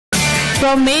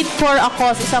From Made for a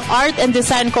Cause, isang art and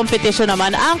design competition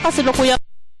naman ang kasalukuyang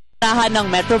ng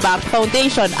Metrobank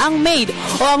Foundation, ang MADE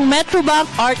o ang Metrobank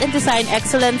Art and Design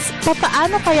Excellence.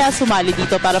 Paano kaya sumali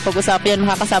dito? Para pag-usapan yan,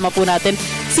 makakasama po natin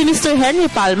si Mr. Henri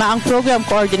Palma, ang Program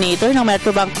Coordinator ng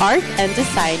Metrobank Art and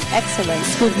Design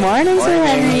Excellence. Good morning, Sir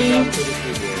Henri.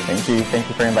 Thank you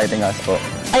for inviting us po.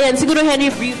 Ayan, siguro Henri,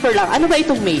 briefer lang. Ano ba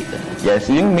itong MADE? Yes,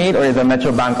 yung MADE or the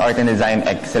Metrobank Art and Design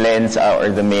Excellence or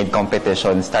the MADE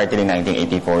competition started in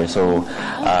 1984. So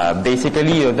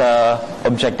basically, the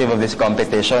objective of this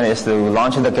competition is to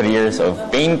launch the careers of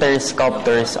painters,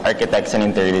 sculptors, architects, and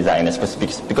interior designers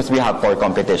because we have 4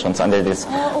 competitions under this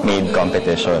MADE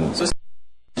competition. So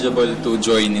eligible to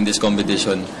join in this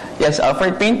competition? Yes,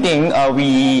 for painting,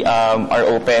 we are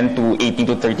open to 18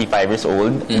 to 35 years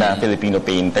old na Filipino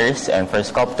painters. And for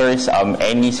sculptors,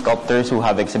 any sculptors who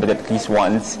have exhibited at least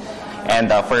once.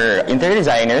 And for interior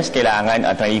designers, kailangan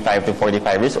 25 to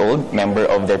 45 years old, member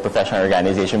of their professional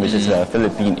organization, which is the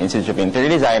Philippine Institute of Interior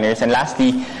Designers. And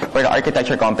lastly, for the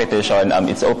architecture competition,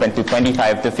 it's open to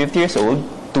 25 to 50 years old,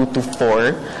 2 to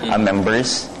 4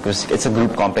 members, because it's a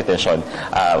group competition.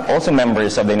 Also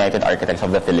members of the United Architects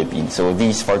of the Philippines. So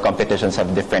these 4 competitions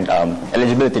have different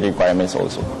eligibility requirements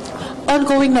also.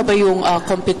 Ongoing na ba yung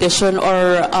competition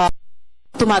or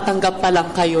tumatanggap pa lang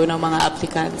kayo ng mga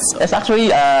applicants? Yes, actually,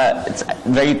 it's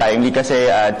very timely kasi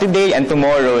today and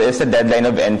tomorrow is the deadline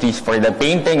of entries for the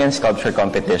painting and sculpture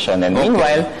competition. And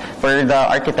meanwhile, for the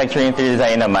architecture and interior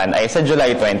design naman, ay sa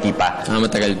July 20 pa.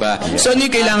 Matagal pa. Yeah. So ano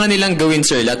yung kailangan nilang gawin,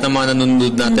 sir? Lahat ng mga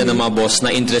nanonood natin ng mga boss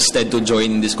na interested to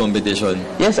join this competition?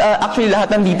 Yes, actually,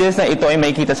 lahat ng details na ito ay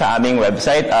makikita sa aming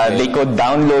website. They could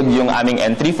download yung aming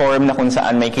entry form na kung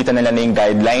saan makikita nila na yung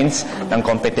guidelines ng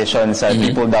competition sa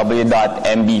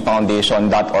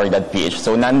www.mbfoundation.org.ph.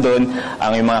 So, nandun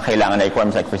ang yung mga kailangan na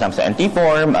requirements like for example sa entry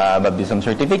form, baptism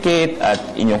certificate, at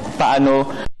inyong paano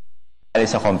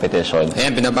sa competition.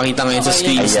 Ayan, pinapakita ngayon sa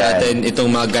screens natin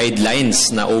itong mga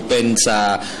guidelines na open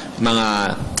sa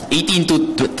mga 18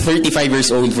 to 35 years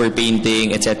old for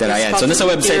painting, etc. Ayan. So, nasa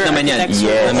website naman yan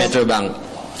ng Metrobank.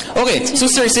 Okay, so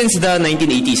sir, since the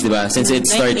 1980s, diba? Since it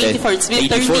started, 1984, it's been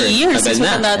 30 years.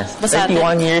 Tagal na.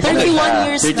 31 years.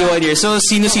 31 years. So,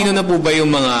 sino-sino na po ba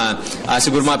yung mga,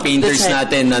 siguro mga painters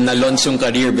natin na na-launch yung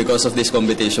career because of this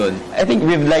competition? I think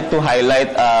we'd like to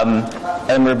highlight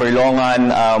Elmer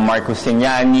Berlongan, Marcos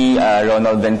Signani,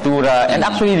 Ronald Ventura, and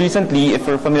actually recently, if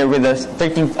you're familiar with the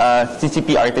 13th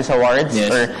CCP Artist Awards,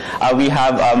 we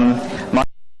have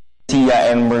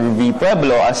and Mervi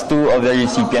Pueblo as 2 of the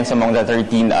recipients among the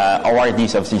 13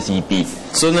 awardees of CCP.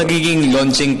 So nagiging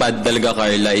launching pad talaga,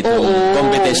 Karla, itong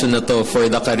competition na to for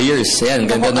the careers.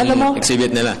 Ayan, ganda ng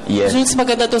exhibit nila. Yes. Jules,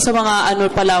 maganda to sa mga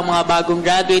mga bagong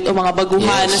graduate o mga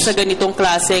baguhan na sa ganitong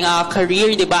klaseng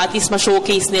career, di ba? At least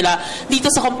ma-showcase nila dito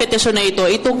sa competition na ito,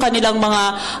 itong kanilang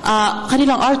mga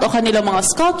kanilang art o kanilang mga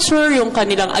sculpture, yung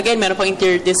kanilang, again, meron pang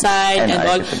interior design and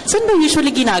all. Saan ba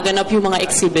usually ginaganap yung mga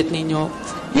exhibit ninyo?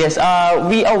 Yes,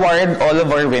 we award all of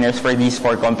our winners for these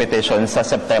 4 competitions sa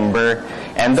September.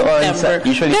 And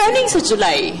usually... Pero ano yung sa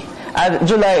July?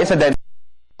 July is a deadline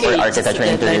for architecture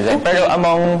and interior design. Pero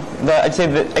among the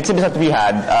exhibits that we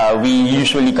had, we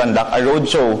usually conduct a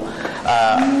roadshow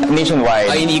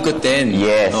nationwide. Ay, iniikot din?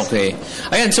 Yes. Okay.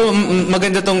 Ayan, so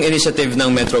maganda tong initiative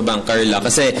ng Metrobank, Karla,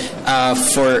 kasi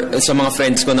sa mga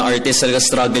friends ko na artists, talaga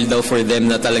struggle daw for them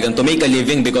na talagang to make a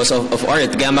living because of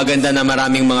art. Kaya maganda na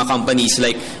maraming mga companies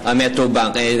like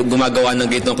Metrobank gumagawa ng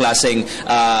ganitong klaseng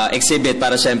exhibit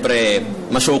para syempre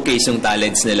ma-showcase yung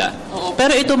talents nila. Oo,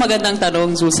 pero ito magandang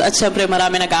tanong, Jules, at syempre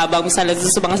marami nag-aabang sa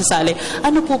mga sasali.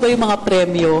 Ano po ba yung mga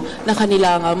premyo na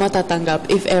kanilang matatanggap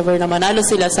if ever na manalo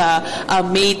sila sa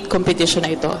MADE competition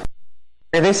na ito?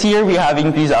 This year, we have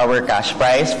increased our cash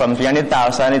prize from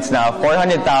 300,000. It's now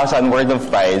 400,000 worth of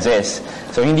prizes.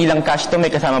 So, hindi lang cash to, may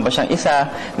kasama pa siyang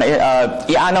isa na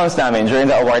i-announce namin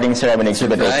during the awarding ceremony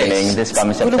exhibit opening this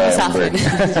coming September.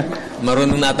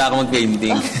 Marunong nata ako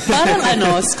mag-painting. Parang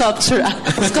sculptor.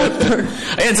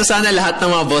 Ayan, so sana lahat ng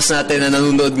mga boss natin na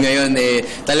nanonood ngayon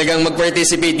talagang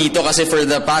mag-participate dito kasi for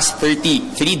the past 3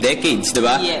 decades, di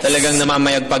ba? Yes. Talagang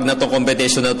namamayagpag na to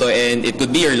competition na to and it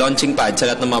could be your launching pad sa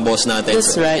lahat ng mga boss natin.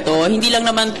 That's right. Hindi lang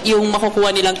naman yung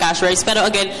makukuha nilang cash prize, pero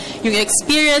again, yung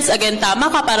experience, again, tama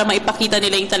ka para maipakita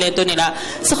nila yung talento nila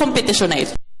sa competition na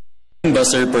ito.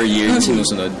 Buster per year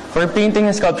sinusunod? For painting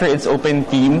and sculpture, it's open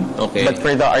theme. Okay. But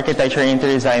for the architecture and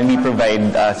interior design, we provide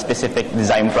a specific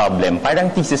design problem.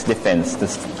 Parang thesis defense.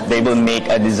 They will make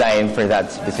a design for that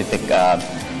specific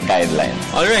guidelines.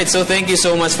 Alright, so thank you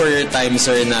so much for your time,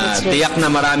 sir, na tiyak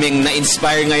na maraming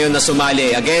na-inspire ngayon na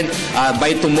sumali. Again,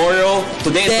 by tomorrow,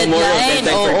 today and tomorrow,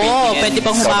 deadline for PTN. Pwede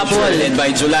pang humabol. And by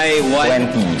July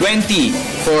 20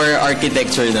 for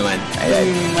architecture naman.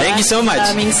 Thank you so much.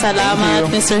 Maraming salamat,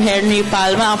 Mr. Henri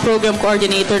Palma, ang Program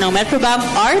Coordinator ng Metrobank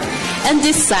Art and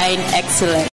Design Excellence.